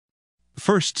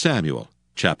1 Samuel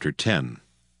chapter 10.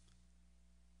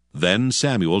 Then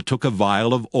Samuel took a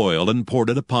vial of oil and poured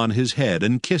it upon his head,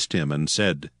 and kissed him, and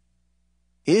said,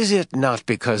 Is it not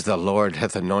because the Lord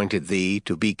hath anointed thee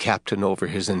to be captain over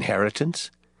his inheritance?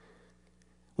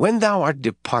 When thou art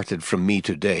departed from me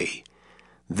today,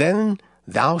 then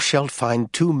thou shalt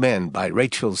find 2 men by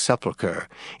Rachel's sepulchre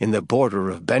in the border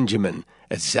of Benjamin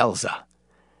at Zelzah.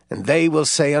 And they will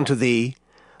say unto thee,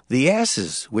 The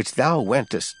asses which thou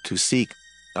wentest to seek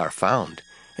are found,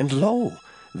 and lo,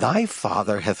 thy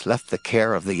father hath left the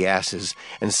care of the asses,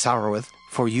 and sorroweth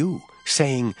for you,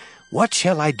 saying, What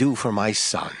shall I do for my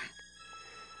son?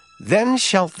 Then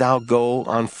shalt thou go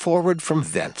on forward from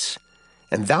thence,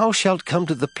 and thou shalt come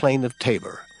to the plain of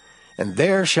Tabor, and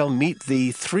there shall meet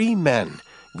thee 3 men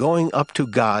going up to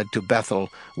God to Bethel,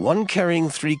 one carrying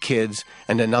 3 kids,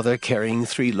 and another carrying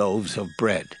 3 loaves of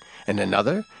bread, and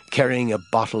another carrying a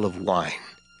bottle of wine.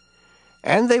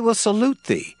 And they will salute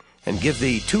thee, and give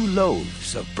thee 2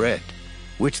 loaves of bread,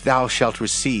 which thou shalt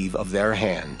receive of their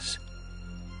hands.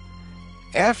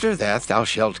 After that thou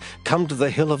shalt come to the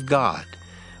hill of God,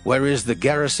 where is the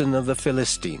garrison of the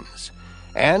Philistines.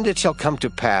 And it shall come to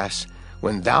pass,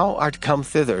 when thou art come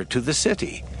thither to the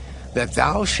city, that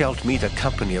thou shalt meet a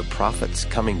company of prophets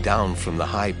coming down from the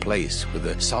high place with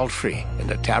a psaltery and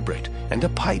a tabret and a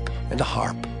pipe and a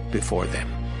harp before them,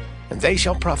 and they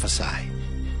shall prophesy.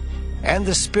 And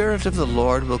the Spirit of the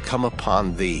Lord will come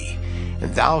upon thee,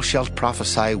 and thou shalt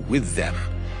prophesy with them,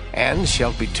 and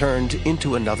shalt be turned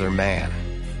into another man.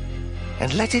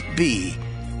 And let it be,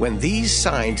 when these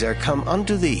signs are come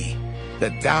unto thee,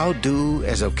 that thou do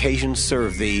as occasion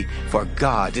serve thee, for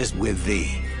God is with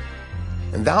thee.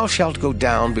 And thou shalt go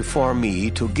down before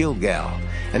me to Gilgal,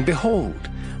 and behold,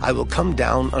 I will come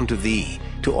down unto thee,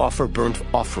 to offer burnt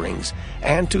offerings,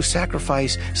 and to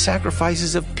sacrifice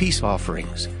sacrifices of peace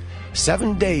offerings.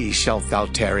 7 days shalt thou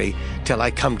tarry, till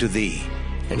I come to thee,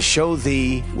 and show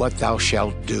thee what thou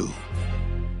shalt do.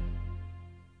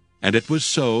 And it was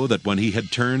so that when he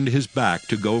had turned his back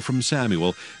to go from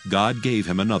Samuel, God gave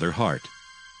him another heart.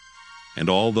 And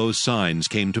all those signs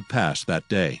came to pass that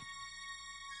day.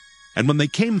 And when they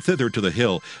came thither to the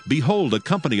hill, behold, a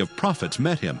company of prophets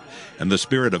met him, and the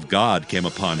Spirit of God came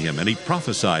upon him, and he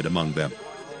prophesied among them.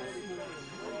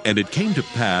 And it came to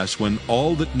pass, when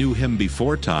all that knew him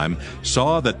beforetime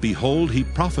saw that, behold, he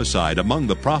prophesied among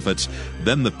the prophets,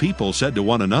 then the people said to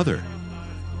one another,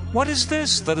 What is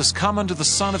this that is come unto the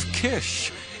son of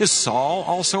Kish? Is Saul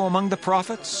also among the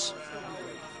prophets?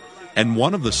 And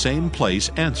one of the same place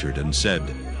answered and said,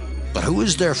 But who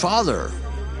is their father?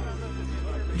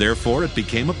 Therefore it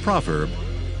became a proverb,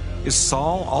 Is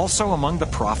Saul also among the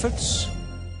prophets?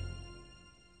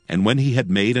 And when he had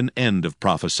made an end of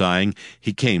prophesying,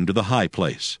 he came to the high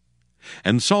place.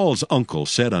 And Saul's uncle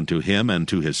said unto him and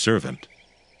to his servant,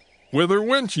 Whither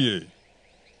went ye?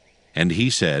 And he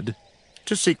said,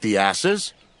 To seek the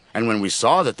asses. And when we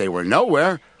saw that they were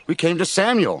nowhere, we came to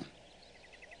Samuel.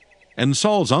 And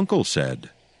Saul's uncle said,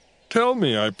 Tell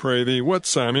me, I pray thee, what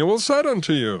Samuel said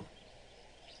unto you.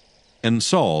 And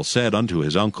Saul said unto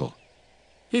his uncle,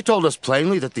 He told us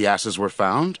plainly that the asses were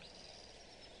found.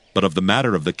 But of the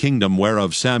matter of the kingdom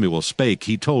whereof Samuel spake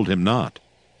he told him not.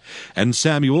 And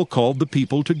Samuel called the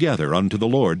people together unto the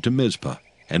Lord to Mizpah,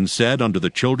 and said unto the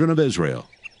children of Israel,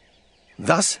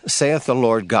 Thus saith the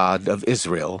Lord God of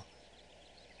Israel,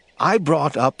 I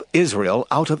brought up Israel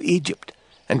out of Egypt,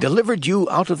 and delivered you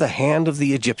out of the hand of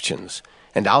the Egyptians,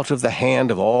 and out of the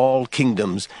hand of all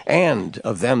kingdoms, and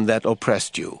of them that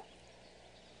oppressed you.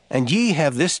 And ye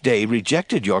have this day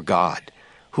rejected your God,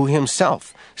 who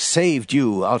himself saved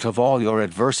you out of all your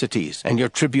adversities and your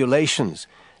tribulations,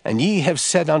 and ye have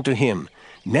said unto him,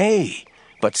 Nay,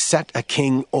 but set a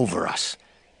king over us.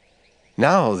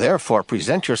 Now therefore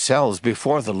present yourselves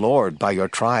before the Lord by your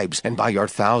tribes and by your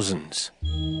thousands.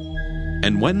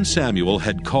 And when Samuel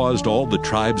had caused all the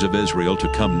tribes of Israel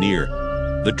to come near,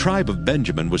 the tribe of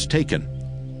Benjamin was taken.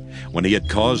 When he had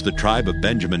caused the tribe of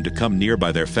Benjamin to come near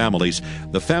by their families,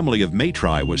 the family of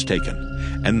Matri was taken,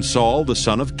 and Saul the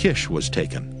son of Kish was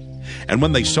taken. And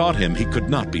when they sought him, he could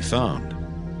not be found.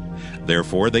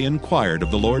 Therefore they inquired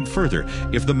of the Lord further,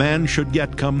 if the man should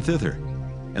yet come thither.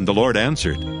 And the Lord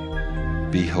answered,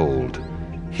 Behold,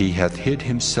 he hath hid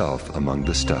himself among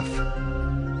the stuff.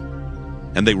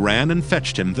 And they ran and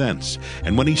fetched him thence.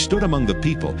 And when he stood among the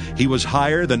people, he was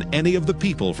higher than any of the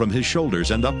people from his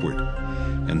shoulders and upward.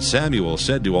 And Samuel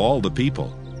said to all the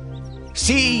people,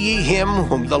 See ye him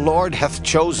whom the Lord hath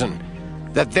chosen,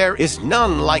 that there is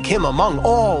none like him among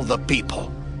all the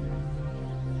people.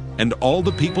 And all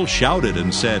the people shouted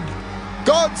and said,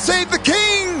 God save the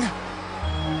king!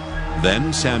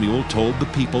 Then Samuel told the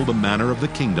people the manner of the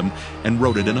kingdom, and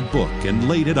wrote it in a book, and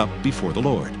laid it up before the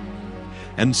Lord.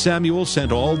 And Samuel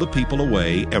sent all the people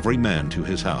away, every man to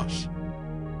his house.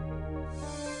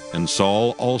 And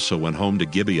Saul also went home to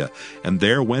Gibeah, and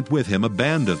there went with him a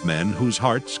band of men whose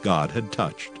hearts God had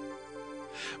touched.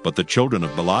 But the children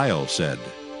of Belial said,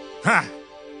 "Ha!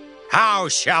 How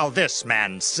shall this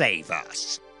man save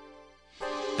us?"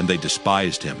 And they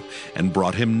despised him, and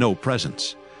brought him no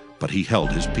presents, but he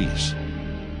held his peace.